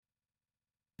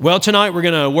Well, tonight we're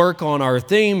going to work on our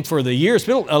theme for the year. It's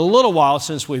been a little while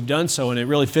since we've done so, and it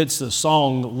really fits the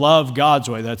song, Love God's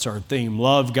Way. That's our theme,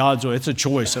 Love God's Way. It's a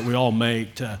choice that we all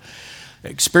make to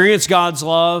experience God's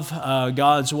love,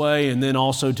 God's way, and then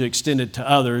also to extend it to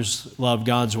others, love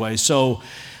God's way. So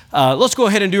let's go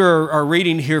ahead and do our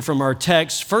reading here from our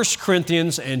text. 1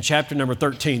 Corinthians and chapter number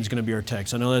 13 is going to be our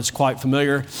text. I know that's quite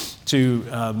familiar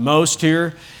to most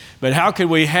here. But how could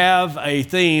we have a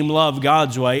theme, Love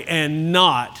God's Way, and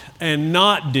not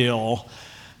deal,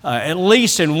 at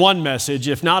least in one message,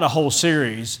 if not a whole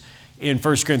series, in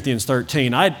 1 Corinthians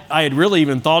 13? I had really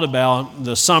even thought about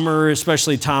the summer,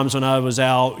 especially times when I was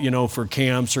out, for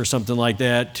camps or something like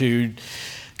that, to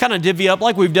kind of divvy up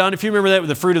like we've done. If you remember that with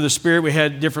the fruit of the Spirit, we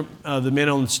had different, the men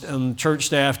on church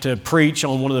staff to preach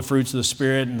on one of the fruits of the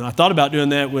Spirit. And I thought about doing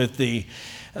that with the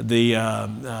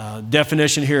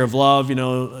definition here of love,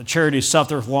 charity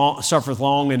suffereth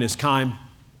long and is kind.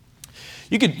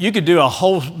 You could do a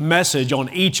whole message on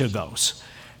each of those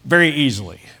very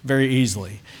easily.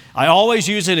 I always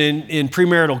use it in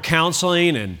premarital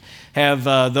counseling and have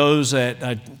those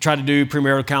that try to do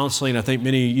premarital counseling. I think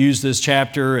many use this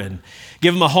chapter and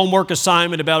give them a homework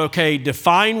assignment about,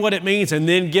 define what it means and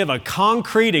then give a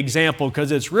concrete example, because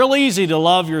it's real easy to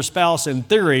love your spouse in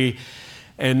theory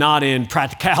and not in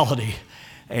practicality.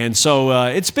 And so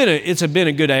it's been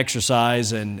a good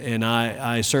exercise, and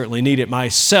I certainly need it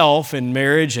myself in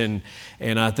marriage, and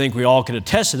I think we all can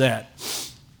attest to that.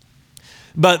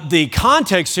 But the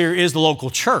context here is the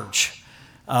local church,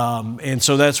 and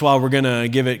so that's why we're going to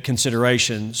give it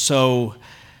consideration. So,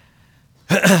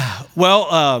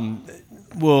 we'll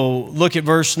look at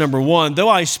verse number 1. Though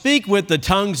I speak with the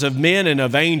tongues of men and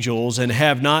of angels and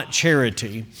have not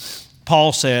charity,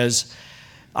 Paul says,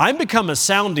 I'm become a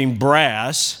sounding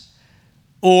brass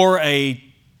or a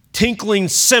tinkling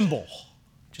cymbal,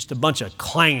 just a bunch of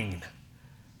clanging,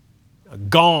 a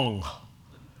gong,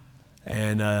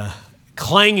 and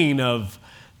clanging of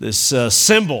this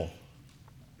cymbal.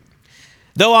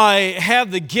 Though I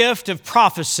have the gift of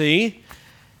prophecy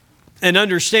and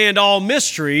understand all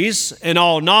mysteries and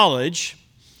all knowledge,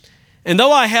 and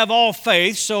though I have all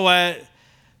faith so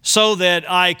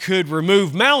that I could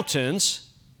remove mountains,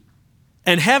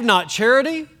 and have not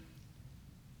charity,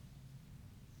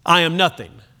 I am nothing.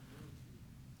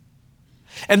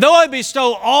 And though I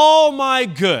bestow all my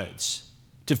goods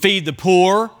to feed the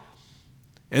poor,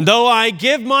 and though I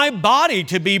give my body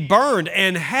to be burned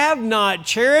and have not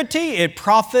charity, it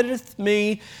profiteth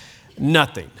me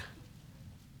nothing.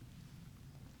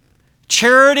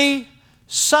 Charity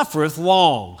suffereth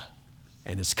long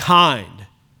and is kind.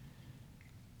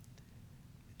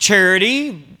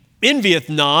 Charity envieth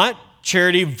not.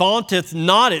 Charity vaunteth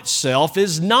not itself,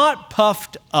 is not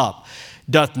puffed up,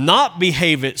 doth not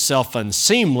behave itself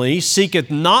unseemly, seeketh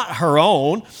not her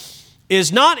own,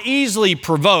 is not easily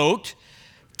provoked,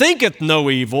 thinketh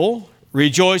no evil,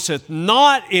 rejoiceth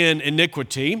not in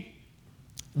iniquity,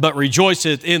 but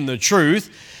rejoiceth in the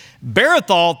truth, beareth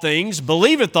all things,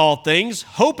 believeth all things,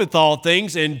 hopeth all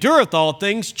things, endureth all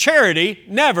things. Charity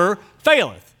never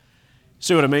faileth.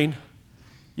 See what I mean?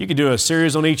 You could do a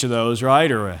series on each of those,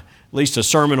 right? Or at least a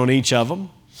sermon on each of them.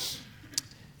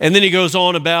 And then he goes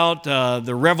on about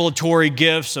the revelatory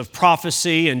gifts of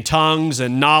prophecy and tongues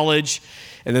and knowledge,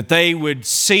 and that they would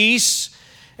cease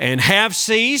and have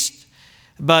ceased.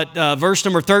 But verse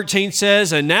number 13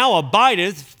 says, and now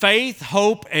abideth faith,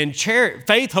 hope,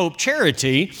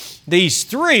 charity, these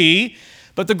three,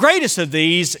 but the greatest of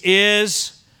these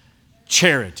is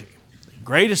charity. The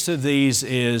greatest of these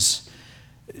is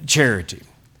charity.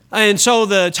 And so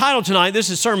the title tonight, this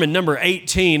is sermon number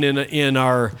 18 in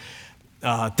our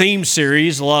theme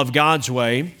series, Love God's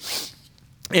Way.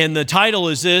 And the title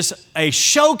is this, A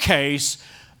Showcase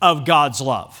of God's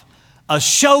Love. A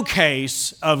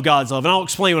showcase of God's love. And I'll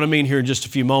explain what I mean here in just a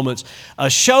few moments. A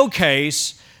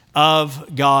showcase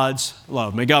of God's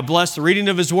love. May God bless the reading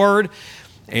of His Word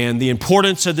and the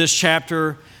importance of this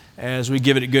chapter as we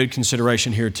give it a good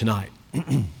consideration here tonight.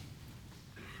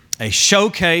 A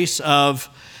showcase of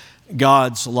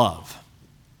God's love.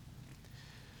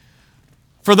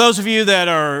 For those of you that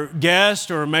are guests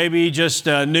or maybe just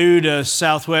new to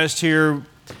Southwest here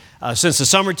since the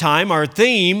summertime, our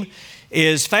theme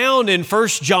is found in 1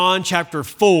 John chapter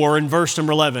 4 and verse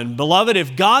number 11. Beloved,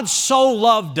 if God so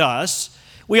loved us,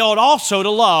 we ought also to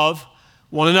love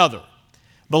one another.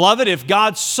 Beloved, if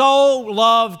God so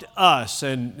loved us,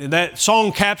 and that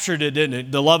song captured it, didn't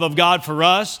it? The love of God for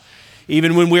us,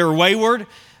 even when we were wayward.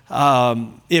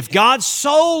 If God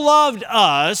so loved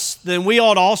us, then we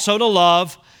ought also to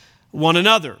love one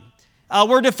another.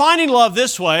 we're defining love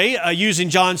this way, using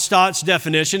John Stott's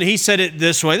definition. He said it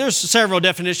this way. There's several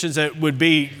definitions that would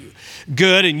be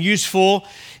good and useful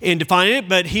in defining it,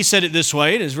 but he said it this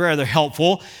way. It is rather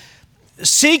helpful.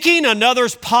 Seeking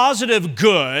another's positive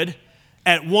good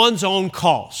at one's own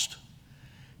cost.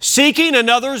 Seeking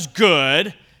another's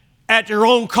good at your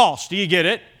own cost. Do you get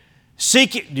it?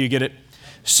 Do you get it?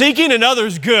 Seeking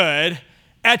another's good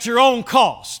at your own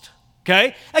cost.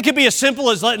 Okay? That could be as simple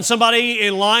as letting somebody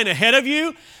in line ahead of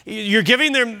you. You're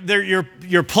giving them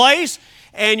your place,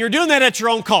 and you're doing that at your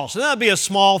own cost. And that would be a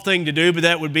small thing to do, but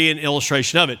that would be an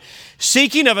illustration of it.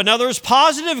 Seeking of another's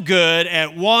positive good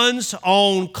at one's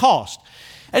own cost.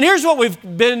 And here's what we've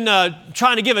been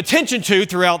trying to give attention to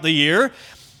throughout the year.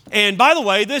 And by the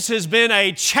way, this has been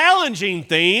a challenging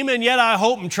theme, and yet I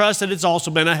hope and trust that it's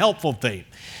also been a helpful theme.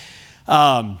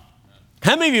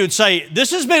 How many of you would say,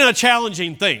 this has been a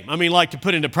challenging theme? I mean, like to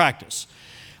put into practice.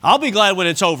 I'll be glad when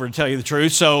it's over, to tell you the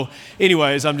truth. So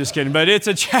anyways, I'm just kidding. But it's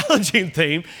a challenging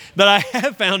theme, but I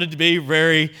have found it to be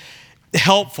very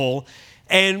helpful.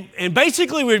 And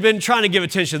basically, we've been trying to give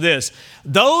attention to this.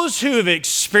 Those who have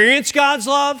experienced God's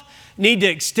love need to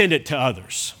extend it to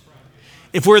others.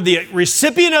 If we're the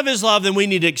recipient of His love, then we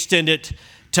need to extend it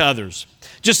to others.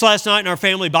 Just last night in our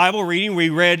family Bible reading, we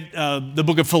read the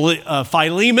book of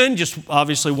Philemon, just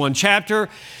obviously one chapter.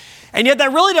 And yet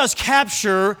that really does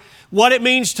capture what it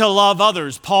means to love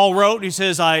others. Paul wrote, he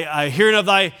says, I hear of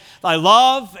thy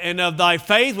love and of thy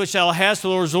faith, which thou hast to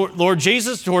Lord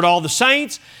Jesus toward all the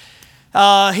saints.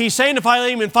 He's saying to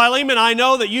Philemon, I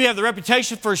know that you have the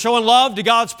reputation for showing love to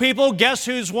God's people. Guess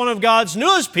who's one of God's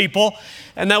newest people?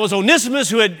 And that was Onesimus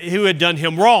who had done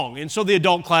him wrong. And so the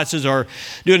adult classes are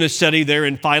doing a study there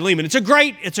in Philemon. It's a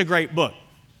great book.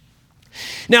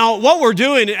 Now, what we're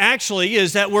doing actually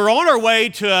is that we're on our way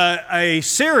to a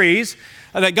series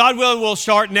that God willing will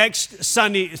start next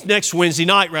Wednesday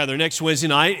night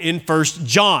in 1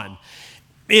 John.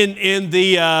 In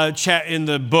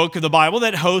the book of the Bible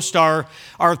that hosts our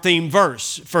theme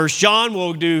verse. 1 John,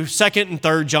 we'll do 2nd and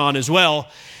 3rd John as well.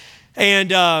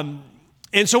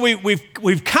 And so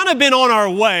we've kind of been on our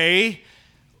way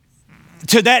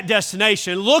to that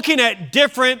destination, looking at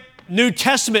different New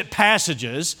Testament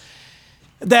passages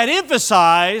that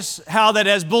emphasize how that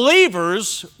as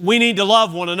believers, we need to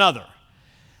love one another.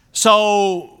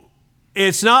 So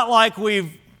it's not like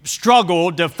we've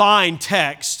struggled to find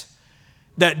texts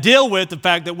that deal with the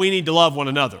fact that we need to love one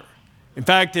another. In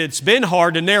fact, it's been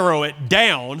hard to narrow it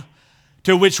down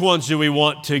to which ones do we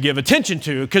want to give attention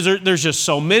to, because there's just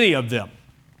so many of them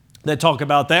that talk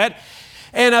about that.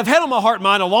 And I've had on my heart and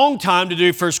mind a long time to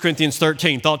do 1 Corinthians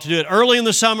 13. Thought to do it early in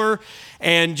the summer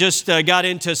and just got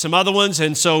into some other ones.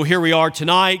 And so here we are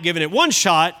tonight, giving it one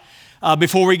shot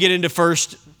before we get into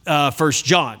 1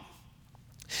 John.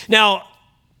 Now,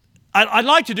 I'd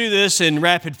like to do this in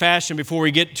rapid fashion before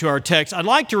we get to our text. I'd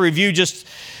like to review just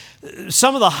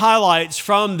some of the highlights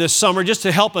from this summer just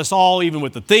to help us all, even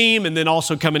with the theme, and then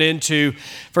also coming into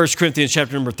 1 Corinthians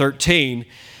chapter number 13.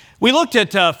 We looked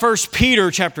at 1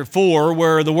 Peter chapter 4,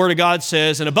 where the Word of God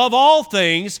says, and above all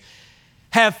things,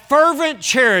 have fervent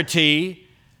charity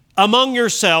among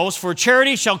yourselves, for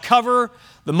charity shall cover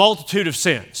the multitude of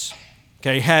sins.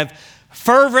 Okay, have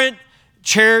fervent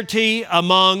charity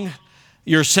among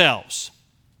yourselves.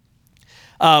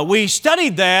 We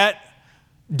studied that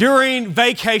during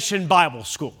Vacation Bible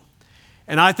School.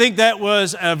 And I think that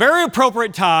was a very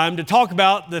appropriate time to talk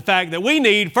about the fact that we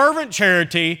need fervent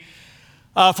charity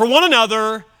for one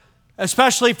another,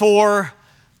 especially for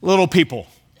little people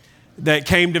that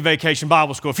came to Vacation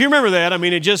Bible School. If you remember that, I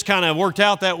mean, it just kind of worked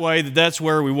out that way, that's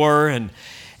where we were.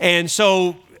 And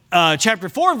so chapter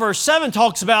 4 and verse 7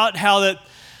 talks about how that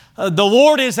the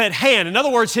Lord is at hand. In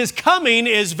other words, His coming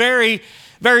is very,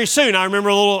 very soon. I remember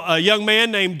a young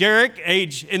man named Derek,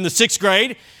 age in the 6th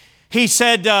grade. He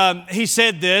said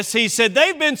this. He said,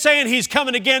 they've been saying He's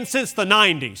coming again since the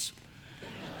 90s.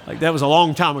 Like that was a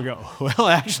long time ago. Well,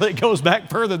 actually, it goes back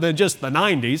further than just the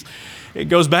 90s. It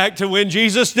goes back to when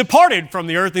Jesus departed from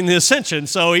the earth in the ascension.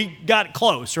 So He got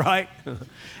close, right?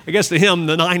 I guess to Him,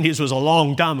 the 90s was a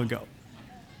long time ago.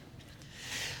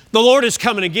 The Lord is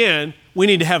coming again. We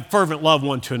need to have fervent love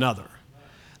one to another.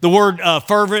 The word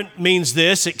fervent means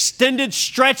this: extended,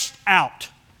 stretched out.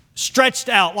 Stretched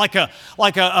out, like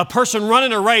a person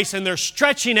running a race, and they're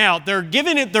stretching out. They're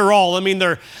giving it their all. I mean,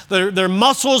 their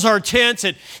muscles are tense.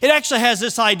 It actually has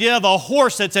this idea of a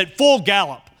horse that's at full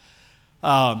gallop.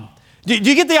 Do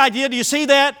you get the idea? Do you see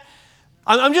that?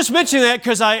 I'm just mentioning that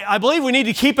because I believe we need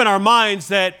to keep in our minds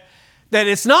that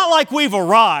it's not like we've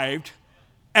arrived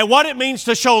at what it means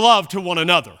to show love to one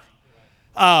another.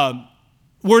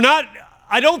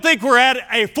 I don't think we're at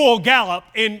a full gallop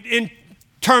in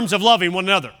terms of loving one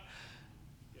another.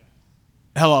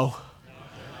 Hello.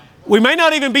 We may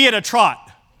not even be at a trot.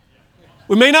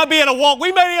 We may not be at a walk.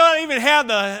 We may not even have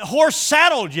the horse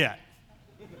saddled yet.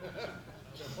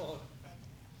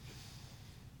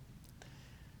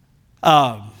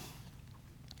 I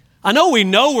know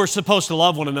we're supposed to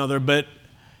love one another, but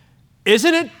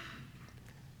isn't it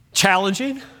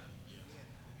challenging?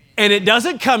 And it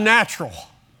doesn't come natural.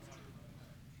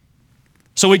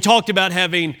 So we talked about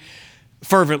having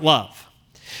fervent love.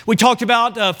 We talked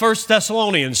about 1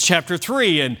 Thessalonians chapter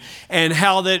 3 and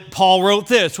how that Paul wrote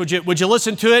this. Would you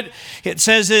listen to it? It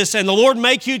says this, and the Lord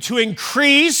make you to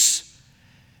increase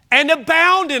and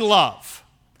abound in love.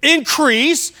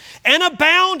 Increase and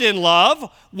abound in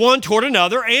love one toward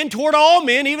another and toward all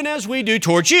men, even as we do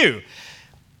towards you.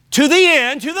 To the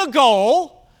end, to the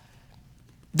goal,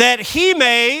 that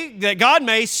God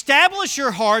may establish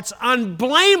your hearts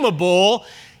unblameable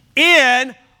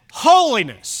in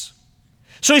holiness.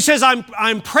 So he says,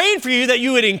 I'm praying for you that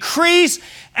you would increase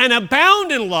and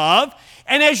abound in love.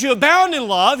 And as you abound in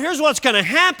love, here's what's going to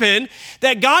happen,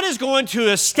 that God is going to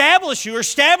establish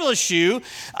you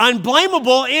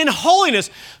unblameable in holiness.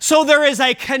 So there is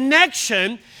a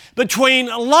connection between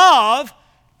love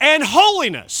and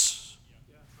holiness.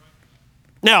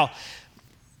 Now,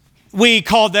 we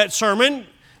called that sermon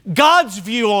God's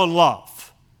View on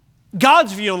Love.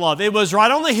 God's View on Love. It was right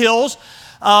on the heels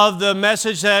of the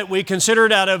message that we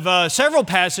considered out of several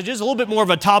passages, a little bit more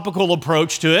of a topical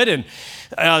approach to it.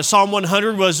 And Psalm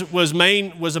 100 was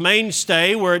a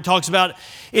mainstay where it talks about,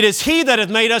 it is He that hath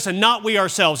made us and not we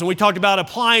ourselves. And we talked about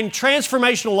applying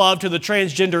transformational love to the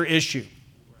transgender issue.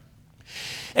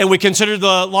 And we considered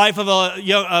the life of a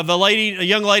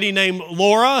young lady named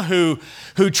Laura who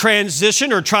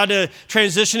transitioned or tried to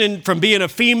transition from being a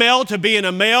female to being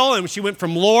a male. And she went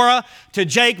from Laura to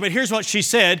Jake. But here's what she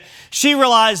said. She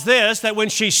realized this, that when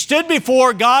she stood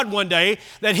before God one day,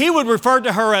 that He would refer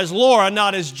to her as Laura,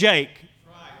 not as Jake.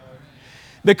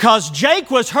 Because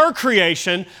Jake was her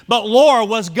creation, but Laura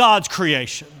was God's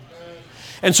creation.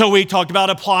 And so we talked about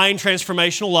applying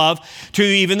transformational love to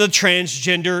even the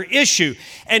transgender issue.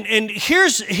 And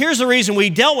here's the reason we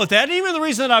dealt with that, and even the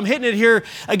reason that I'm hitting it here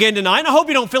again tonight. And I hope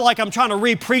you don't feel like I'm trying to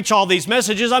re-preach all these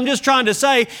messages. I'm just trying to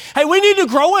say, hey, we need to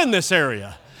grow in this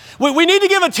area. We need to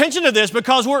give attention to this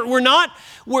because we're not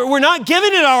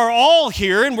giving it our all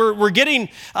here, and we're getting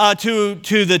to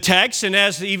the text and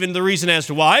as even the reason as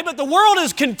to why. But the world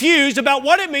is confused about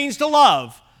what it means to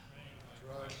love.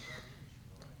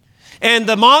 And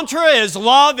the mantra is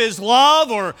love,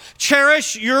 or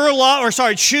choose your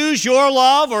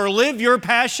love, or live your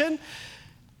passion.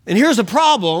 And here's the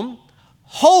problem.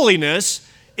 Holiness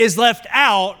is left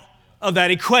out of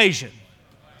that equation.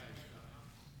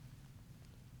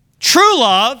 True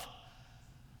love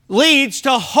leads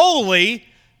to holy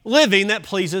living that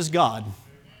pleases God.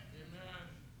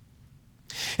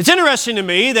 It's interesting to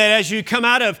me that as you come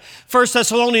out of 1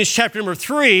 Thessalonians chapter number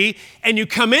 3 and you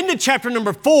come into chapter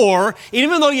number 4,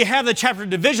 even though you have the chapter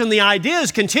division, the idea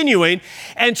is continuing.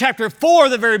 And chapter 4,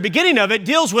 the very beginning of it,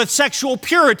 deals with sexual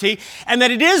purity and that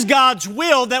it is God's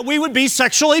will that we would be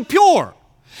sexually pure.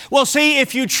 Well, see,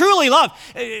 if you truly love,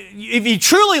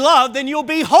 then you'll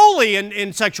be holy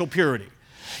in sexual purity.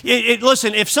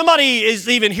 Listen, if somebody is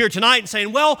even here tonight and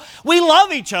saying, well, we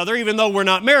love each other even though we're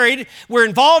not married, we're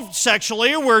involved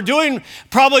sexually, we're doing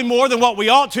probably more than what we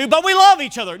ought to, but we love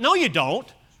each other. No, you don't.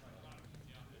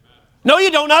 No,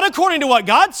 you don't. Not according to what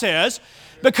God says,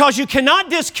 because you cannot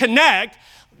disconnect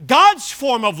God's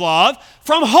form of love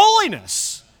from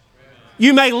holiness.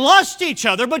 You may lust each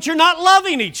other, but you're not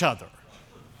loving each other.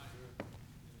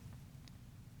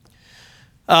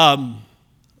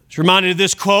 It's reminded of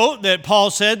this quote that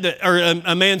Paul said, or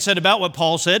a man said about what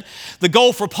Paul said. The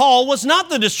goal for Paul was not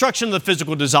the destruction of the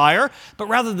physical desire, but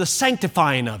rather the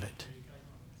sanctifying of it.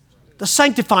 The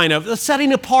sanctifying of it, the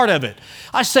setting apart of it.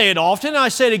 I say it often, and I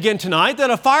say it again tonight, that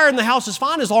a fire in the house is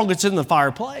fine as long as it's in the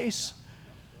fireplace.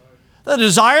 The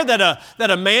desire that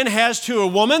a man has to a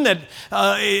woman, that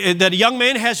a young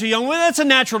man has to a young woman, that's a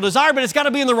natural desire, but it's got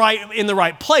to be in the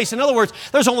right place. In other words,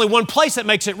 there's only one place that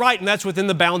makes it right, and that's within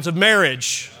the bounds of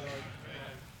marriage.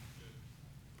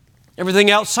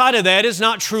 Everything outside of that is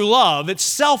not true love. It's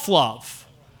self-love.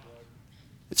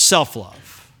 It's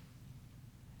self-love.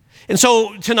 And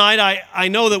so tonight, I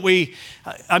know that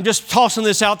I'm just tossing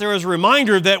this out there as a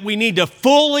reminder that we need to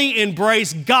fully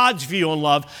embrace God's view on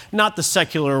love, not the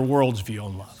secular world's view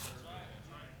on love.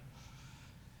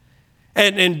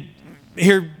 And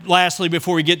here, lastly,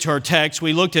 before we get to our text,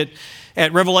 we looked at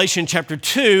Revelation chapter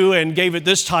 2 and gave it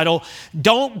this title,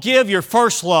 Don't Give Your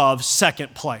First Love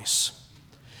Second Place.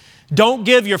 Don't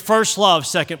give your first love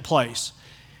second place.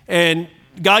 And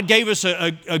God gave us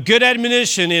a good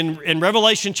admonition in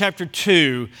Revelation chapter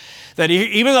 2 that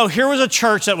even though here was a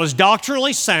church that was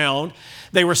doctrinally sound,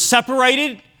 they were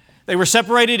separated. They were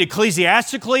separated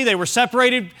ecclesiastically. They were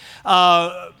separated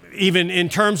even in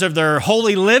terms of their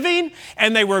holy living,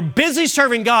 and they were busy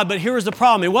serving God. But here was the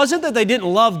problem. It wasn't that they didn't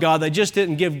love God. They just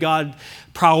didn't give God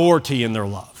priority in their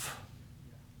love.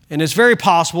 And it's very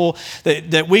possible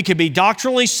that we could be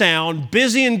doctrinally sound,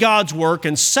 busy in God's work,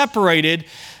 and separated,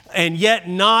 and yet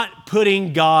not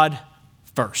putting God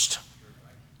first.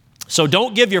 So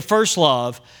don't give your first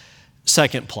love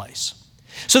second place.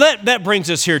 So that brings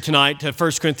us here tonight to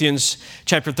 1 Corinthians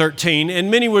chapter 13,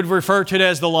 and many would refer to it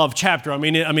as the love chapter. I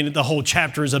mean, the whole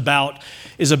chapter is about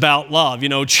love,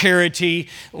 charity,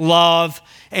 love,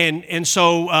 and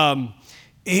so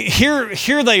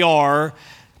here they are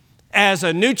as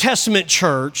a New Testament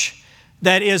church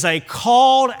that is a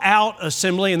called out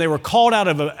assembly, and they were called out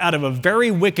of a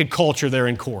very wicked culture there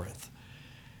in Corinth,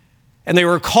 and they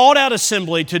were called out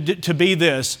assembly to be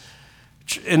this.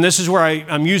 And this is where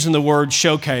I'm using the word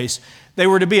showcase. They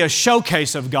were to be a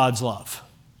showcase of God's love.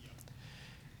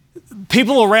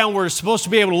 People around were supposed to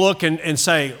be able to look and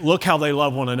say, look how they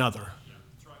love one another.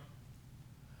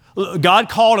 God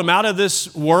called them out of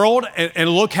this world, and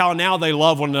look how now they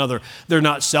love one another. They're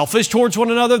not selfish towards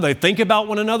one another. They think about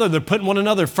one another. They're putting one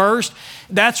another first.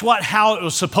 That's how it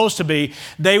was supposed to be.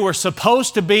 They were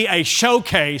supposed to be a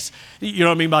showcase. You know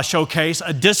what I mean by showcase?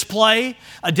 A display,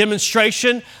 a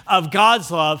demonstration of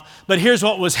God's love. But here's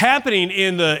what was happening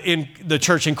in the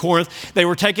church in Corinth. They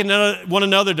were taking one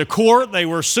another to court. They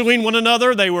were suing one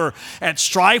another. They were at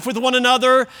strife with one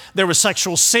another. There was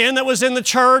sexual sin that was in the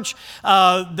church.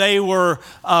 They were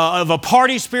of a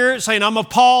party spirit, saying, I'm of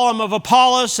Paul, I'm of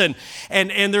Apollos, and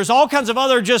there's all kinds of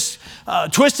other just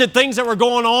twisted things that were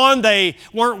going on. They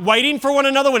weren't waiting for one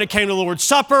another when it came to the Lord's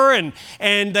Supper,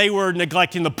 and they were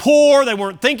neglecting the poor. They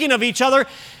weren't thinking of each other.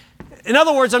 In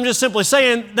other words, I'm just simply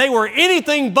saying they were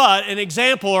anything but an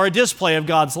example or a display of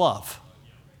God's love.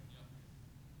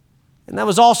 And that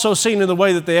was also seen in the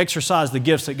way that they exercised the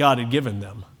gifts that God had given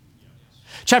them.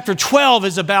 Chapter 12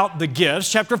 is about the gifts.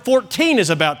 Chapter 14 is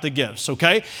about the gifts,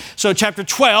 okay? So chapter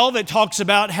 12, it talks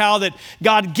about how that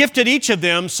God gifted each of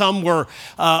them. Some were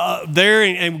there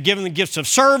and given the gifts of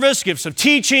service, gifts of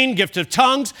teaching, gift of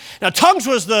tongues. Now, tongues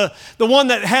was the one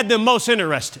that had them most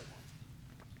interested,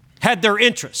 had their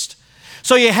interest.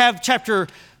 So you have chapter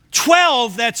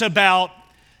 12 that's about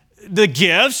the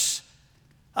gifts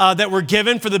that were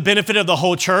given for the benefit of the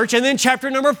whole church. And then chapter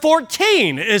number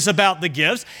 14 is about the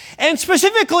gifts, and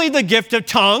specifically the gift of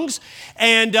tongues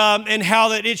and how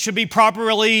that it should be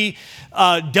properly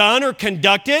done or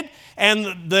conducted,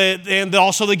 and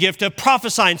also the gift of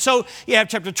prophesying. So you have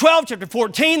chapter 12, chapter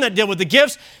 14 that deal with the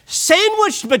gifts.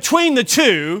 Sandwiched between the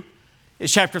two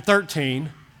is chapter 13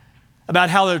 about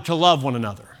how they're to love one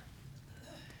another.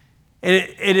 And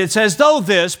it's as though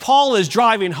Paul is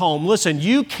driving home. Listen,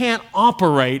 you can't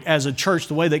operate as a church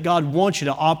the way that God wants you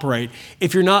to operate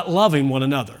if you're not loving one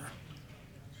another.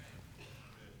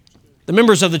 The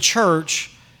members of the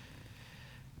church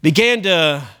began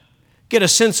to get a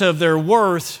sense of their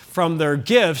worth from their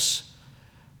gifts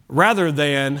rather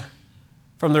than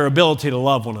from their ability to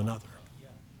love one another.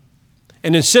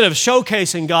 And instead of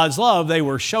showcasing God's love, they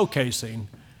were showcasing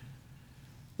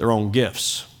their own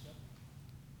gifts.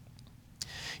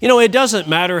 You know, it doesn't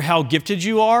matter how gifted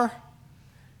you are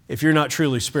if you're not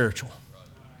truly spiritual.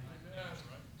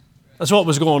 That's what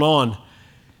was going on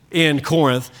in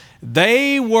Corinth.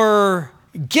 They were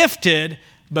gifted,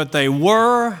 but they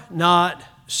were not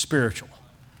spiritual. I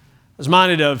was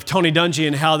minded of Tony Dungy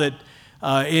and how that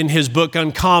in his book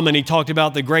Uncommon, he talked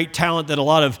about the great talent that a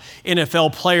lot of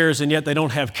NFL players, and yet they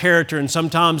don't have character. And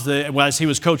sometimes, as he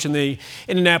was coaching the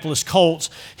Indianapolis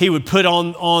Colts, he would put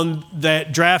on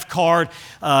that draft card,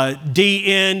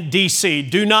 DNDC,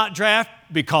 do not draft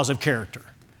because of character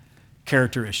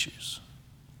issues.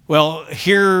 Well,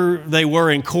 here they were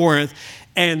in Corinth,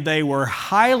 and they were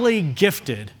highly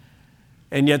gifted,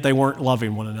 and yet they weren't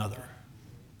loving one another.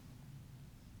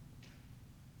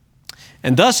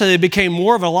 And thus they became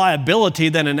more of a liability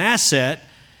than an asset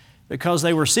because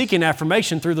they were seeking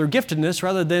affirmation through their giftedness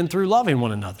rather than through loving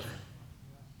one another.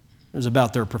 It was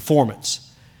about their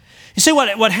performance. You see,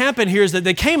 what happened here is that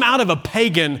they came out of a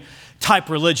pagan type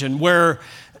religion where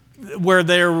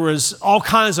there was all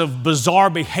kinds of bizarre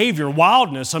behavior,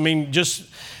 wildness, just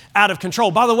out of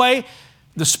control. By the way,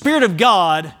 the Spirit of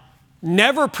God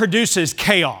never produces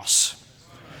chaos.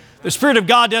 The Spirit of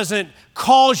God doesn't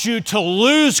cause you to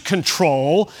lose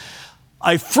control.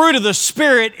 A fruit of the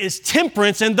Spirit is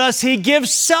temperance, and thus He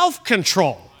gives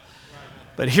self-control.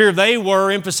 But here they were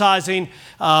emphasizing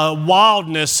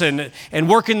wildness and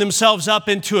working themselves up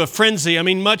into a frenzy. I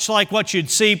mean, much like what you'd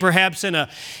see perhaps in a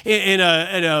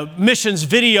missions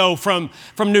video from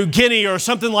New Guinea or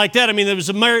something like that. I mean, it was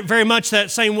very much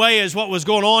that same way as what was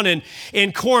going on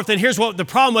in Corinth. And here's what the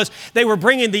problem was. They were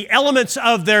bringing the elements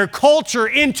of their culture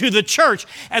into the church.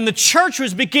 And the church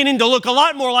was beginning to look a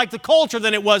lot more like the culture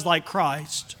than it was like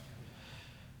Christ.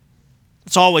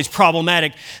 It's always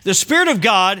problematic. The Spirit of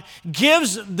God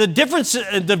gives the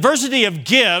diversity of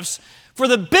gifts for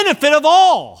the benefit of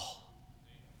all,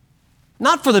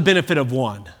 not for the benefit of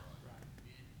one.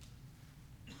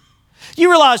 You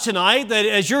realize tonight that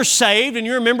as you're saved and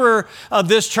you're a member of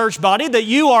this church body, that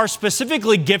you are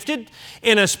specifically gifted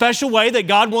in a special way that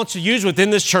God wants to use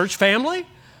within this church family?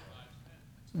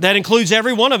 That includes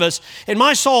every one of us. In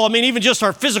my soul, I mean, even just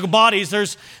our physical bodies,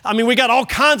 we got all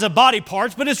kinds of body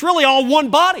parts, but it's really all one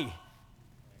body.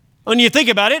 When you think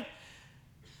about it,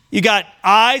 you got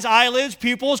eyes, eyelids,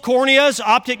 pupils, corneas,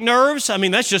 optic nerves. I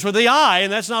mean, that's just with the eye,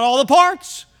 and that's not all the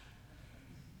parts.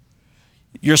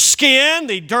 Your skin,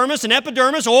 the dermis and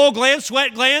epidermis, oil glands,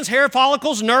 sweat glands, hair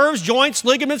follicles, nerves, joints,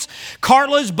 ligaments,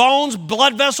 cartilage, bones,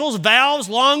 blood vessels, valves,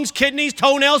 lungs, kidneys,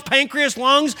 toenails, pancreas,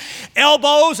 lungs,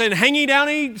 elbows, and hanging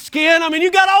down skin. I mean, you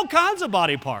got all kinds of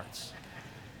body parts.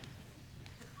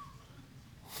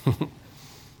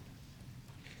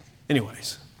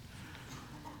 Anyways.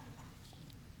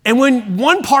 And when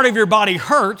one part of your body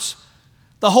hurts,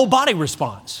 the whole body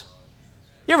responds.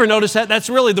 You ever notice that? That's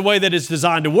really the way that it's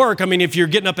designed to work. I mean, if you're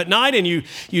getting up at night and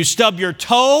you stub your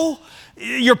toe,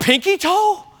 your pinky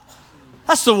toe,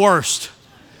 that's the worst.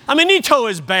 I mean, any toe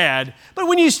is bad, but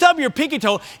when you stub your pinky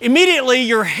toe, immediately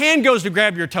your hand goes to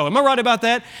grab your toe. Am I right about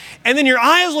that? And then your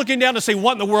eye is looking down to say,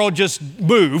 what in the world just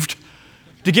moved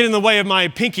to get in the way of my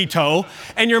pinky toe?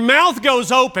 And your mouth goes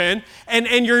open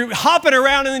and you're hopping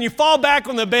around and then you fall back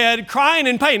on the bed crying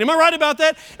in pain. Am I right about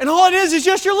that? And all it is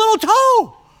just your little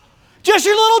toe. Just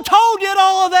your little toe did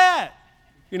all of that.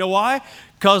 You know why?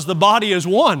 Because the body is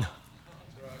one.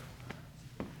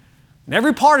 And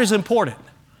every part is important.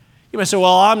 You may say,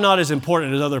 well, I'm not as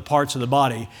important as other parts of the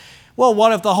body. Well,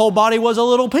 what if the whole body was a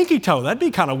little pinky toe? That'd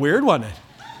be kind of weird, wouldn't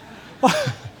it?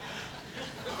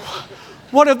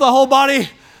 What if the whole body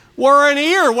were an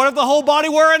ear? What if the whole body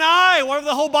were an eye? What if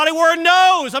the whole body were a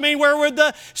nose? I mean, where would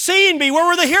the seeing be? Where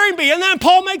would the hearing be? And then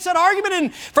Paul makes that argument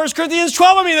in 1 Corinthians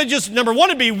 12. I mean, that just, number one,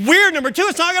 it'd be weird. Number two,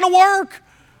 it's not going to work.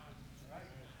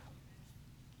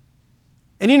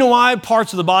 And you know why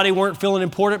parts of the body weren't feeling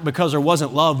important? Because there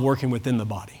wasn't love working within the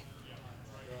body.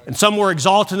 And some were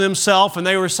exalting themselves and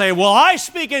they were saying, well, I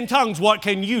speak in tongues. What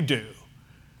can you do?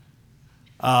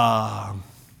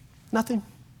 Nothing.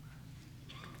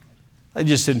 They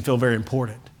just didn't feel very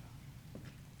important.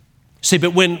 See,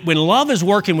 but when love is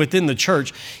working within the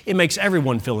church, it makes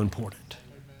everyone feel important.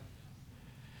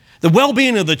 The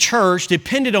well-being of the church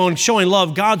depended on showing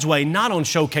love God's way, not on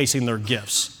showcasing their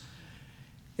gifts.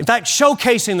 In fact,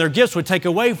 showcasing their gifts would take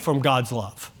away from God's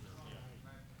love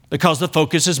because the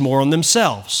focus is more on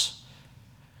themselves.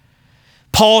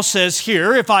 Paul says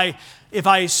here, if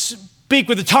I speak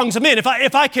with the tongues of men, if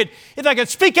I could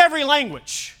speak every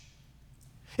language,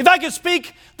 if I could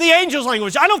speak the angels'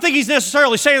 language, I don't think he's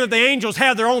necessarily saying that the angels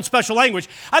have their own special language.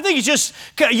 I think he's just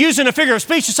using a figure of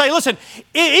speech to say, listen,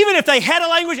 even if they had a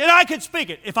language and I could speak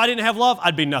it, if I didn't have love,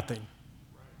 I'd be nothing.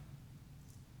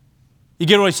 You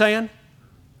get what he's saying?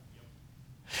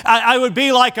 I would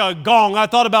be like a gong. I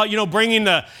thought about, bringing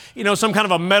some kind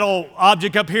of a metal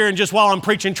object up here and just while I'm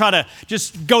preaching, try to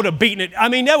just go to beating it. I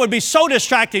mean, that would be so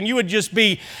distracting. You would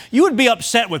be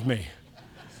upset with me.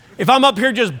 If I'm up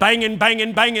here just banging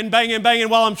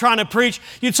while I'm trying to preach,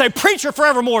 you'd say, preacher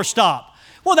forevermore, stop.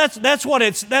 Well, that's what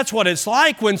it's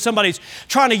like when somebody's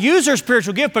trying to use their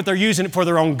spiritual gift, but they're using it for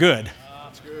their own good.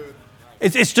 That's good.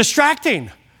 It's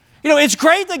distracting. It's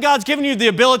great that God's given you the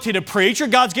ability to preach, or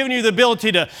God's given you the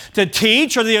ability to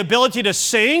teach, or the ability to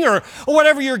sing, or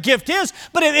whatever your gift is.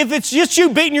 But if it's just you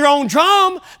beating your own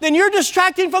drum, then you're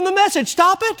distracting from the message.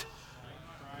 Stop it.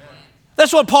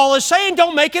 That's what Paul is saying.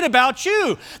 Don't make it about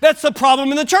you. That's the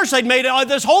problem in the church. They've made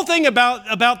this whole thing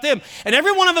about them. And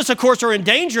every one of us, of course, are in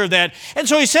danger of that. And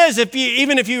so he says,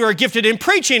 even if you are gifted in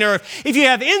preaching, or if you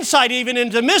have insight even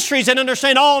into mysteries and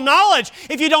understand all knowledge,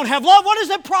 if you don't have love, what does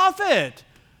it profit?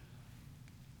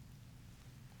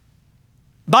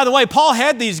 By the way, Paul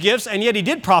had these gifts, and yet he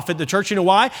did profit the church. You know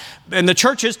why? And the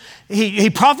churches, he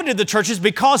profited the churches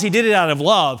because he did it out of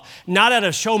love, not out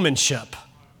of showmanship.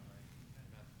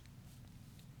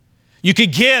 You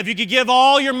could give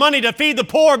all your money to feed the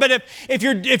poor, but if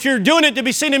you're doing it to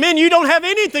be seen of men, you don't have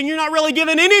anything. You're not really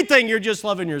giving anything. You're just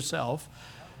loving yourself.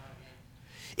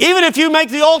 Even if you make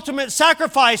the ultimate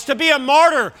sacrifice to be a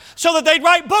martyr so that they'd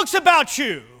write books about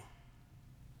you,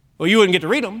 well, you wouldn't get to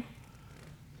read them.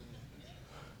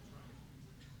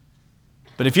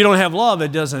 But if you don't have love,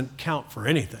 it doesn't count for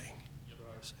anything.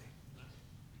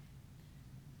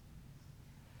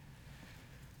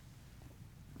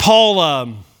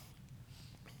 Paul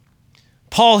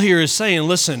here is saying,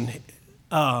 listen,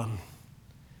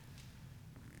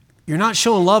 you're not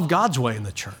showing love God's way in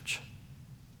the church.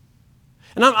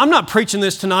 And I'm not preaching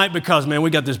this tonight because, man, we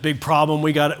got this big problem.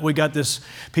 We got this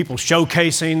people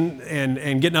showcasing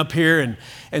and getting up here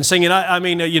and singing. I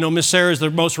mean, Miss Sarah is the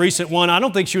most recent one. I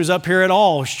don't think she was up here at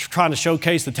all trying to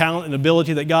showcase the talent and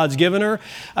ability that God's given her.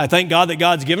 I thank God that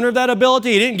God's given her that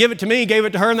ability. He didn't give it to me. He gave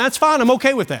it to her, and that's fine. I'm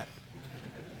okay with that.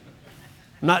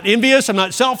 I'm not envious. I'm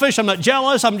not selfish. I'm not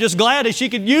jealous. I'm just glad that she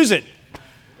could use it.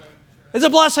 It's a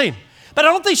blessing. But I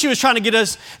don't think she was trying to get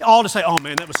us all to say, oh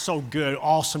man, that was so good,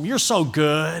 awesome, you're so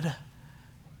good.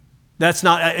 That's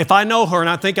not, if I know her, and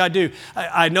I think I do,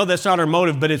 I know that's not her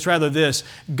motive, but it's rather this,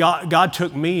 God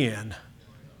took me in.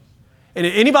 And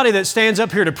anybody that stands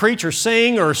up here to preach or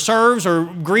sing or serves or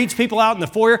greets people out in the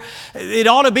foyer, it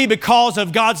ought to be because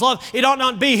of God's love. It ought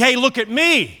not be, hey, look at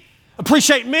me,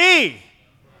 appreciate me.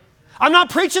 I'm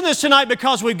not preaching this tonight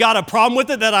because we've got a problem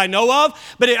with it that I know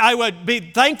of, but I would be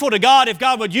thankful to God if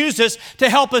God would use this to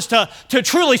help us to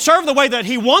truly serve the way that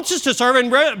He wants us to serve,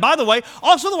 and by the way,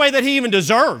 also the way that He even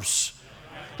deserves.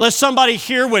 Lest somebody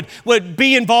here would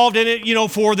be involved in it,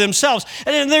 for themselves.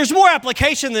 And there's more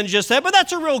application than just that, but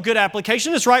that's a real good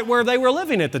application. It's right where they were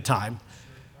living at the time.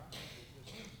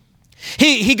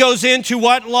 He goes into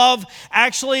what love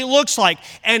actually looks like.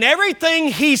 And everything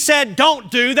he said don't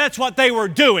do, that's what they were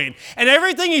doing. And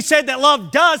everything he said that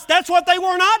love does, that's what they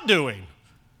were not doing.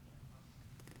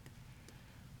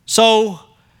 So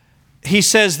he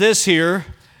says this here,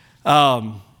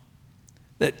 that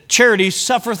charity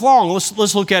suffereth long.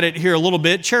 Let's look at it here a little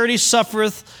bit. Charity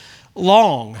suffereth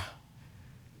long.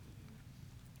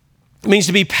 It means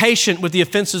to be patient with the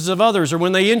offenses of others or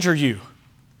when they injure you.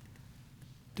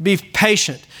 To be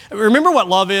patient. Remember what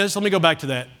love is? Let me go back to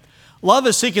that. Love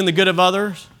is seeking the good of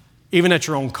others, even at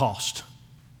your own cost.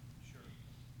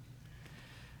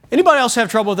 Anybody else have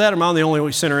trouble with that? Or am I the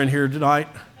only sinner in here tonight?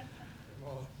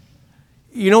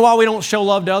 You know why we don't show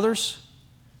love to others?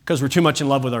 Because we're too much in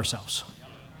love with ourselves.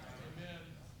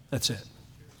 That's it.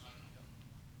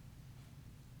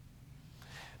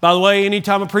 By the way,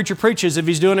 anytime a preacher preaches, if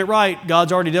he's doing it right,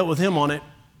 God's already dealt with him on it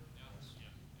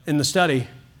in the study.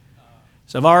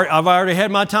 So I've already had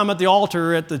my time at the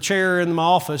altar, at the chair in my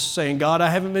office, saying, God, I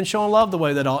haven't been showing love the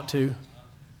way that I ought to.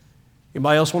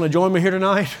 Anybody else want to join me here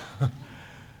tonight?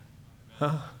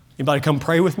 Huh? Anybody come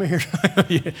pray with me here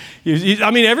tonight?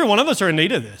 Every one of us are in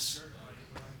need of this.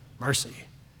 Mercy.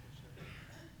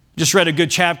 Just read a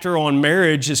good chapter on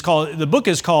marriage. The book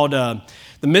is called The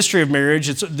Mystery of Marriage.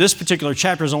 This particular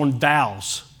chapter is on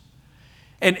vows.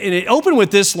 And it opened with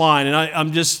this line, and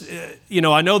I'm just,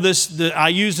 I know this, I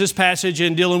use this passage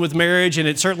in dealing with marriage, and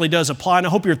it certainly does apply. And I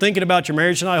hope you're thinking about your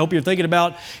marriage tonight. I hope you're thinking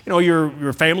about,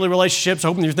 your family relationships. I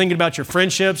hope you're thinking about your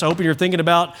friendships. I hope you're thinking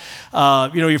about,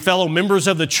 your fellow members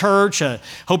of the church. I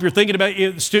hope you're thinking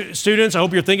about students. I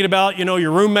hope you're thinking about,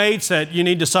 your roommates that you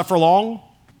need to suffer long.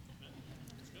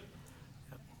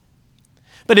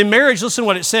 But in marriage, listen to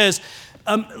what it says.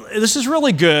 This is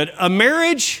really good. A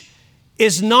marriage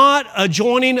is not a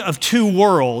joining of two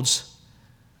worlds,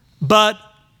 but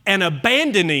an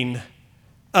abandoning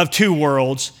of two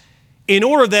worlds in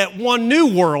order that one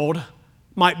new world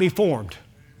might be formed.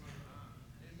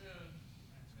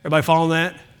 Everybody following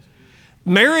that?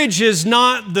 Marriage is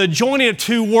not the joining of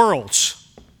two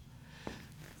worlds.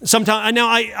 Sometimes, now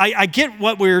I get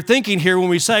what we're thinking here when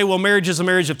we say, well, marriage is a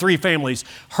marriage of three families.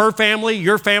 Her family,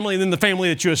 your family, and then the family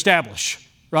that you establish.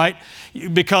 Right?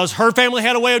 Because her family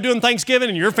had a way of doing Thanksgiving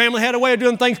and your family had a way of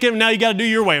doing Thanksgiving. Now you got to do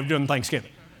your way of doing Thanksgiving.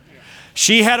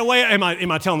 She had a way, am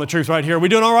I telling the truth right here? Are we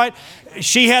doing all right?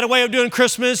 She had a way of doing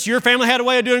Christmas. Your family had a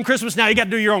way of doing Christmas. Now you got to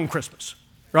do your own Christmas.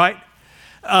 Right?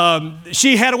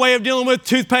 She had a way of dealing with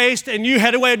toothpaste and you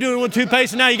had a way of doing with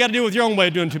toothpaste and now you got to do it with your own way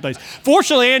of doing toothpaste.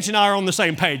 Fortunately, Angie and I are on the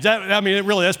same page.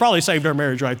 That's probably saved our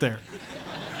marriage right there.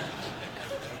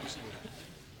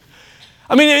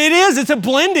 It is. It's a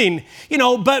blending,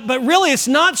 but really it's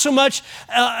not so much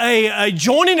a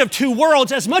joining of two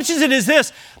worlds as much as it is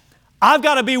this. I've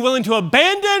got to be willing to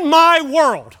abandon my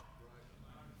world.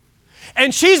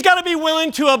 And she's got to be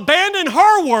willing to abandon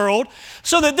her world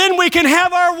so that then we can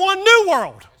have our one new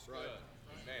world.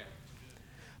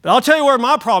 But I'll tell you where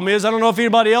my problem is. I don't know if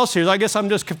anybody else here is. I guess I'm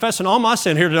just confessing all my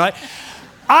sin here tonight.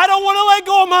 I don't want to let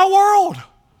go of my world.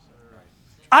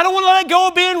 I don't want to let go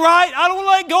of being right. I don't want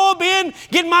to let go of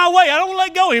getting my way. I don't want to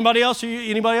let go. Anybody else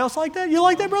like that? You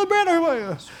like that, Brother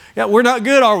Brad? Yeah, we're not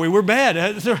good, are we? We're bad.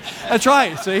 That's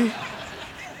right, see?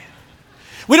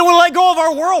 We don't want to let go of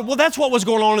our world. Well, that's what was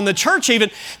going on in the church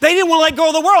even. They didn't want to let go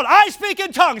of the world. I speak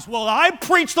in tongues. Well, I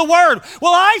preach the word.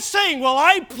 Well, I sing. Well,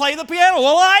 I play the piano.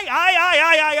 Well,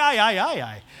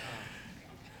 I.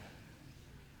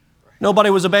 Nobody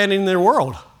was abandoning their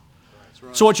world.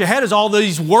 So what you had is all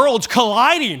these worlds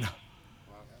colliding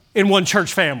in one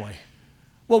church family.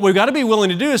 What we've got to be willing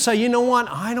to do is say, you know what?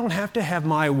 I don't have to have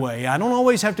my way. I don't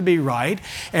always have to be right.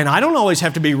 And I don't always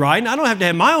have to be right. And I don't have to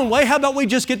have my own way. How about we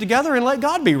just get together and let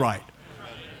God be right?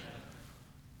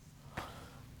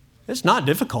 It's not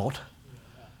difficult.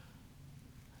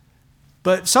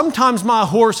 But sometimes my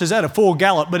horse is at a full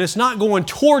gallop, but it's not going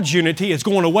towards unity. It's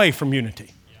going away from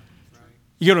unity.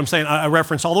 You get what I'm saying? I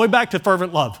reference all the way back to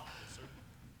fervent love.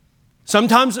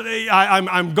 Sometimes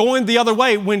I'm going the other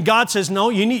way when God says, no,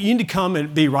 you need to come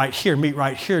and be right here, meet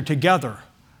right here together.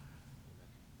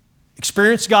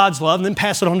 Experience God's love and then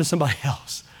pass it on to somebody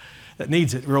else that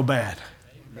needs it real bad.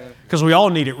 Because we all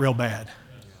need it real bad.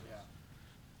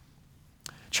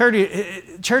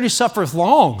 Charity suffereth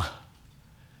long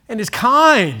and is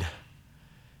kind.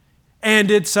 And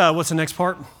it's, what's the next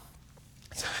part?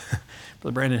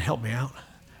 Brother Brandon, help me out.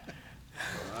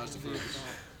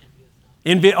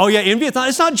 Envieth not.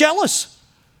 It's not jealous.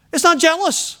 It's not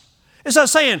jealous. It's not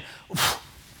saying,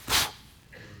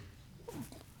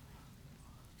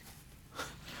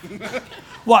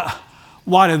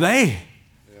 why do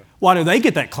they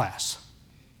get that class?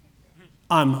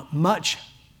 I'm much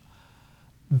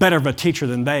better of a teacher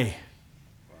than they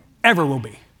ever will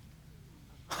be.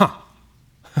 Huh.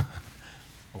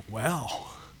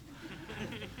 Well,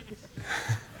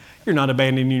 you're not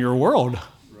abandoning your world.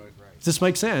 Does this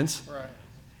make sense? Right.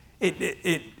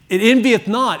 It envieth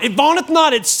not. It vaunteth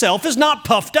not itself, is not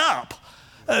puffed up.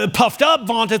 Puffed up,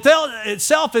 vaunteth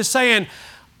itself is saying,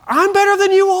 I'm better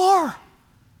than you are.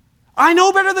 I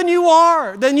know better than you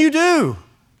are, than you do.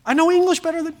 I know English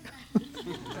better than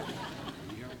you.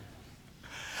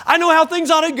 I know how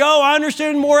things ought to go. I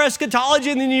understand more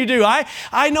eschatology than you do. I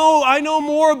know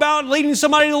more about leading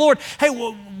somebody to the Lord. Hey,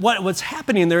 what's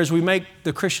happening there is we make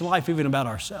the Christian life even about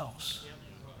ourselves.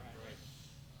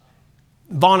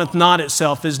 Vaunteth not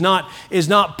itself is not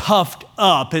puffed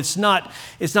up. It's not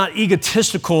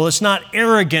egotistical. It's not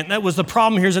arrogant. That was the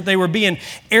problem here, is that they were being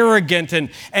arrogant. And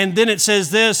then it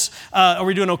says this, are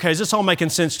we doing okay? Is this all making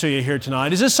sense to you here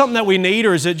tonight? Is this something that we need,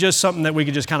 or is it just something that we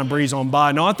could just kind of breeze on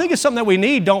by? No, I think it's something that we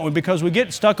need, don't we? Because we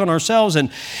get stuck on ourselves.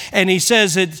 And he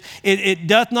says it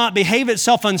doth not behave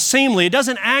itself unseemly. It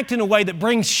doesn't act in a way that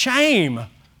brings shame.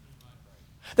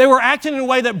 They were acting in a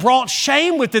way that brought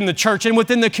shame within the church and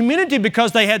within the community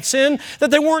because they had sin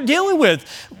that they weren't dealing with.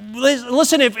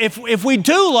 Listen, if we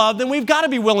do love, then we've got to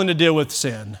be willing to deal with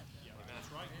sin.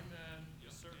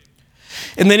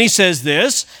 And then he says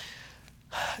this,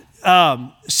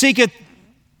 seeketh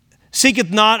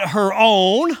not her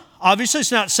own. Obviously,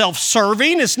 it's not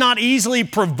self-serving. It's not easily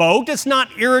provoked. It's not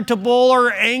irritable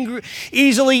or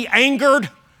easily angered.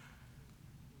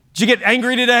 Did you get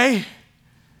angry today?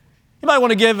 You might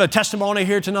want to give a testimony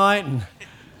here tonight.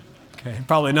 Okay,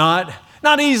 probably not.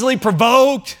 Not easily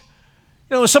provoked.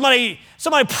 You know, somebody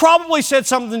probably said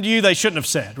something to you they shouldn't have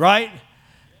said, right?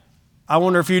 I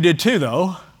wonder if you did too,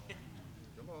 though.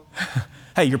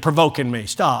 Hey, you're provoking me.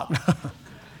 Stop.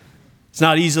 It's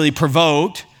not easily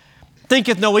provoked.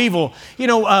 Thinketh no evil. You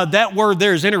know, that word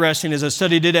there is interesting as I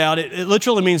studied it out. It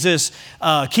literally means this,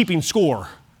 keeping score.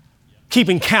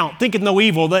 Keeping count, thinketh no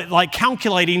evil, that like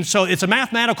calculating. So it's a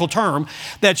mathematical term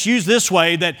that's used this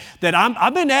way, that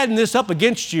I've been adding this up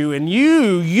against you, and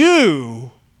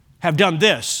you have done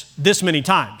this many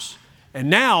times, and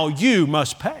now you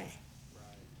must pay.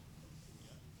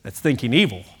 That's thinking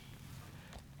evil.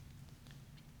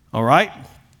 All right?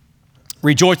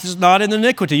 Rejoices not in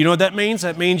iniquity. You know what that means?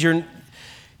 That means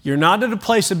you're not at a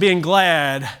place of being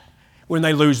glad when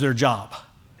they lose their job.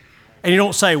 And you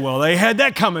don't say, well, they had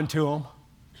that coming to them.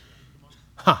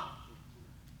 Huh.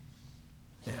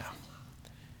 Yeah.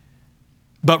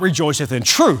 But rejoiceth in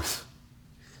truth.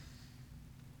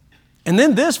 And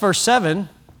then this, verse 7,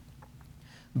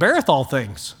 beareth all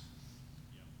things.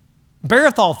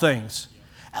 Beareth all things.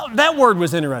 That word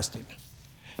was interesting.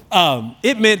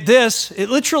 It meant this. It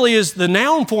literally is the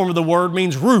noun form of the word,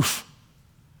 means roof.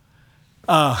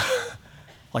 Like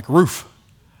a roof.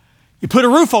 You put a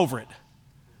roof over it.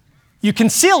 You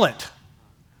conceal it.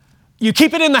 You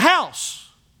keep it in the house.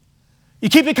 You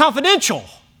keep it confidential.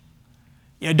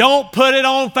 You don't put it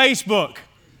on Facebook.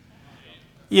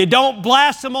 You don't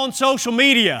blast them on social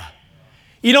media.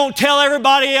 You don't tell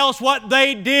everybody else what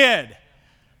they did.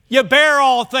 You bear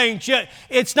all things.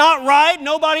 It's not right.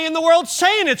 Nobody in the world's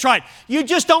saying it's right. You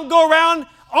just don't go around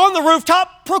on the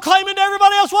rooftop proclaiming to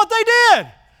everybody else what they did.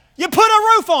 You put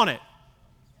a roof on it.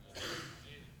 Does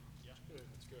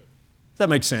that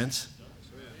make sense?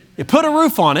 You put a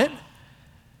roof on it.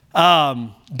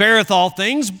 Beareth all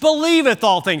things, believeth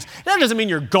all things. That doesn't mean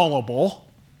you're gullible.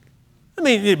 I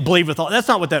mean, it believeth all. That's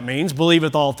not what that means,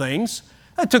 believeth all things.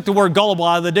 I took the word gullible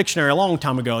out of the dictionary a long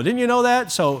time ago. Didn't you know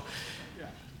that? So,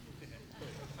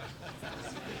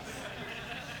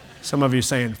 some of you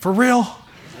saying, for real?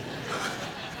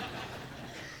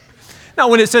 Now,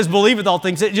 when it says believeth all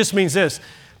things, it just means this.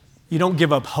 You don't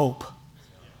give up hope.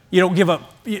 You don't give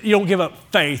up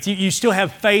faith. You still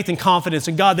have faith and confidence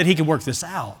in God that He can work this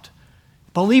out.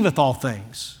 Believeth all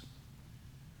things.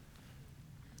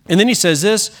 And then he says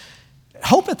this,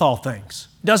 hopeth all things.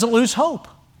 Doesn't lose hope.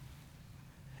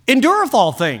 Endureth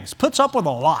all things. Puts up with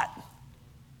a lot.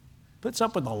 Puts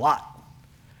up with a lot.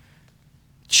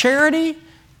 Charity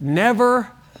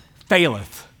never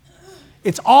faileth.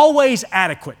 It's always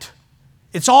adequate.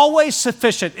 It's always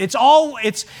sufficient. It's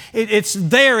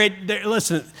there.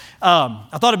 Listen,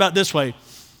 I thought about it this way.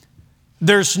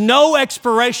 There's no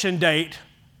expiration date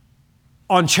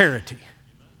on charity.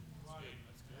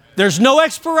 There's no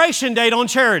expiration date on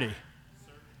charity.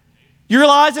 You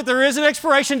realize that there is an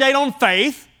expiration date on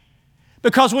faith,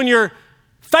 because when your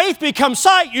faith becomes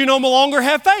sight, you no longer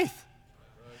have faith.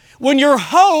 When your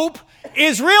hope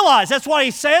is realized. That's why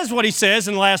he says what he says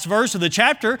in the last verse of the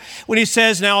chapter when he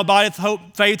says, now abideth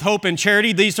hope, faith, hope, and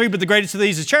charity, these three, but the greatest of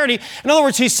these is charity. In other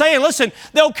words, he's saying, listen,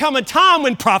 there'll come a time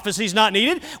when prophecy is not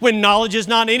needed, when knowledge is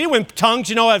not needed, when tongues,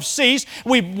 have ceased.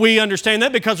 We understand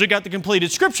that because we got the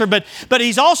completed scripture, but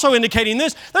he's also indicating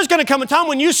this. There's going to come a time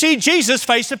when you see Jesus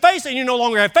face to face and you no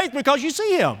longer have faith because you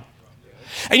see Him.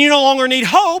 And you no longer need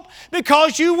hope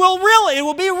because it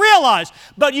will be realized.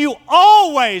 But you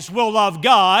always will love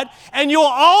God, and you'll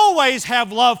always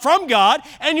have love from God,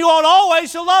 and you ought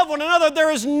always to love one another.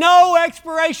 There is no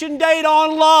expiration date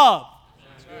on love.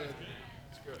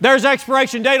 There's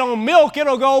expiration date on milk.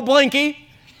 It'll go blinky.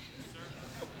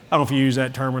 I don't know if you use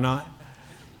that term or not.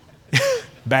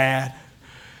 Bad.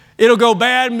 It'll go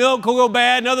bad, milk will go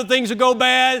bad, and other things will go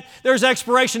bad. There's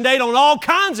expiration date on all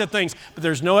kinds of things, but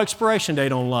there's no expiration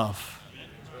date on love.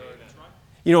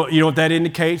 You know what that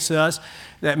indicates to us?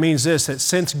 That means this, that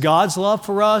since God's love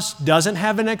for us doesn't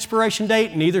have an expiration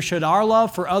date, neither should our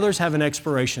love for others have an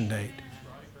expiration date.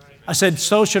 I said,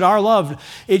 so should our love.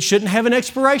 It shouldn't have an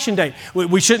expiration date.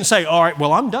 We shouldn't say, all right,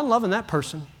 well, I'm done loving that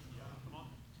person.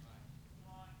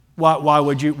 Why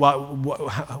would you...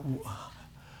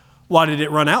 Why did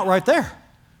it run out right there?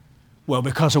 Well,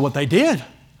 because of what they did,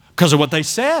 because of what they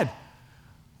said.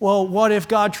 Well, what if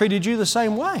God treated you the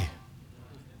same way?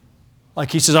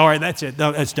 Like He says, all right, that's it,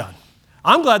 that's done.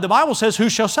 I'm glad the Bible says, who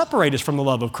shall separate us from the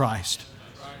love of Christ?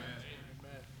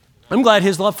 I'm glad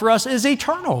His love for us is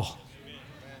eternal.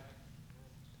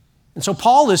 And so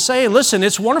Paul is saying, listen,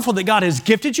 it's wonderful that God has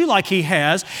gifted you like He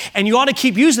has, and you ought to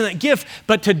keep using that gift,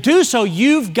 but to do so,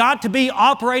 you've got to be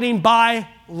operating by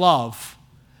love.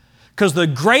 Because the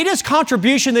greatest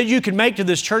contribution that you can make to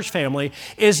this church family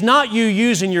is not you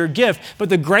using your gift, but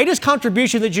the greatest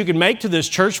contribution that you can make to this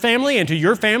church family and to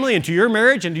your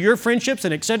marriage and to your friendships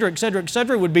and et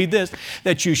cetera, would be this,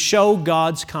 that you show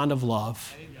God's kind of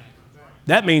love.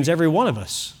 That means every one of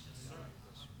us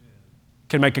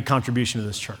can make a contribution to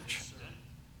this church.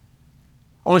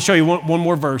 I want to show you one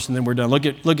more verse and then we're done.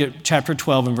 Look at chapter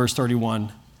 12 and verse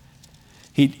 31.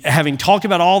 Having talked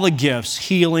about all the gifts,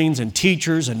 healings and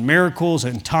teachers and miracles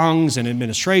and tongues and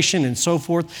administration and so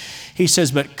forth, he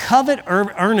says, but covet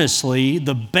earnestly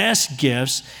the best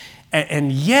gifts,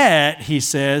 and yet, he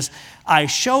says, I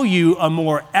show you a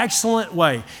more excellent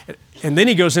way. And then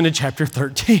he goes into chapter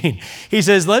 13. He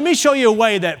says, let me show you a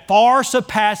way that far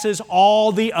surpasses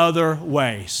all the other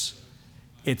ways.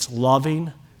 It's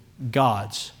loving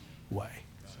God's way.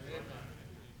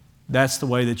 That's the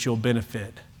way that you'll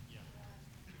benefit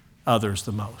others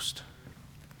the most.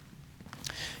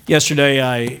 Yesterday,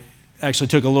 I actually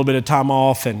took a little bit of time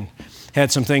off and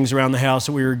had some things around the house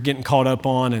that we were getting caught up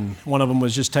on, and one of them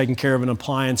was just taking care of an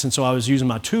appliance, and so I was using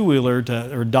my two-wheeler,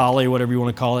 or dolly, whatever you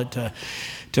want to call it,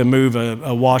 to move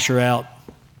a washer out.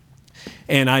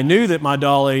 And I knew that my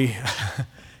dolly,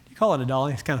 you call it a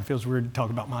dolly? It kind of feels weird to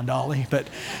talk about my dolly, but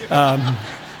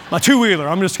my two-wheeler,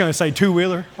 I'm just going to say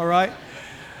two-wheeler, all right?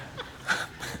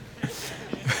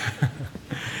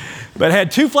 But it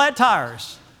had two flat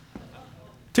tires.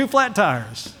 Two flat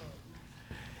tires.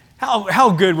 How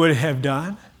good would it have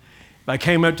done if I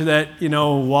came up to that,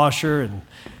 washer, and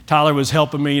Tyler was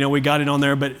helping me, we got it on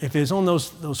there, but if it's on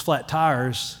those flat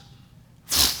tires,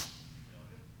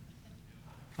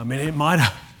 it might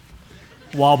have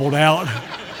wobbled out.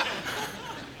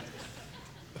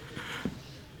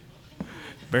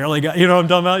 Barely got, you know what I'm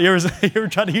talking about? You ever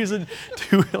tried to use a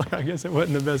two-wheeler? I guess it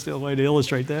wasn't the best way to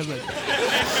illustrate that, but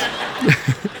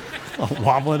I'll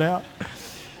wobble it out.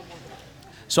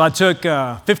 So I took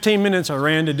 15 minutes, I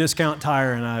ran to Discount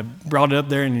Tire, and I brought it up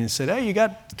there, and he said, hey, you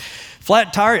got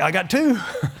flat tire? I got 2.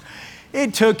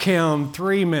 It took him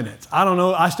 3 minutes. I don't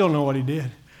know, I still don't know what he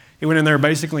did. He went in there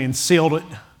basically and sealed it,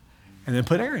 and then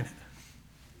put air in it.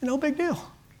 No big deal.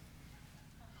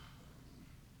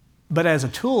 But as a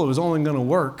tool, it was only going to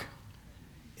work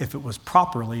if it was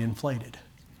properly inflated.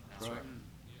 That's right.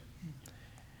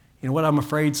 You know what I'm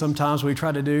afraid sometimes we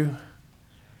try to do?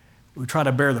 We try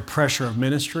to bear the pressure of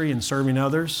ministry and serving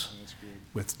others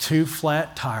with 2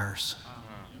 flat tires.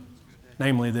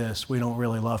 Namely this, we don't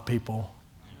really love people.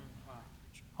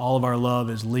 All of our love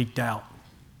is leaked out.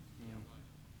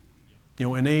 You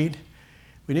know what we need?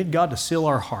 We need God to seal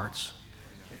our hearts.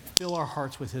 Fill our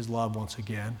hearts with His love once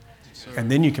again.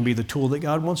 And then you can be the tool that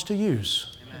God wants to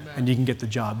use. Amen. And you can get the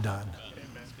job done.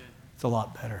 It's a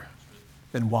lot better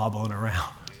than wobbling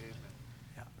around.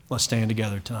 Yeah. Let's stand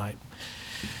together tonight.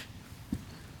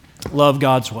 Love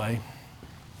God's way.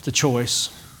 It's a choice.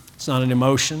 It's not an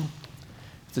emotion.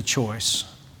 It's a choice.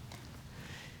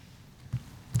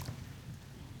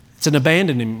 It's an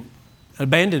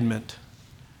abandonment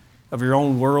of your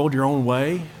own world, your own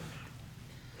way,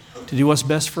 to do what's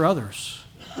best for others.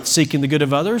 Seeking the good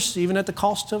of others, even at the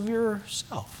cost of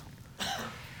yourself.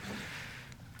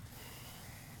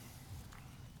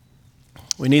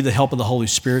 We need the help of the Holy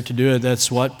Spirit to do it. That's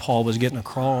what Paul was getting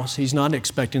across. He's not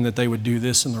expecting that they would do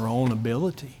this in their own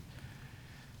ability.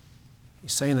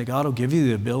 He's saying that God will give you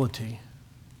the ability.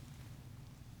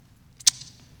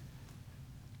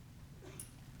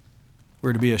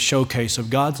 We're to be a showcase of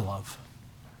God's love,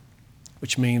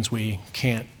 which means we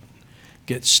can't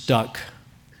get stuck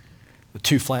with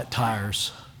 2 flat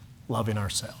tires, loving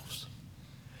ourselves.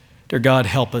 Dear God,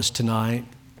 help us tonight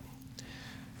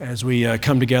as we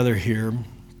come together here.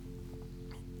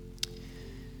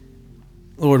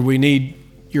 Lord, we need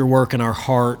your work in our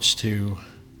hearts to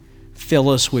fill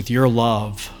us with your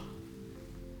love.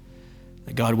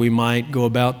 That God, we might go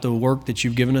about the work that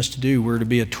you've given us to do. We're to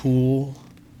be a tool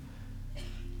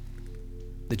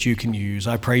that you can use.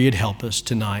 I pray you'd help us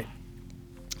tonight.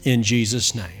 In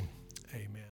Jesus' name.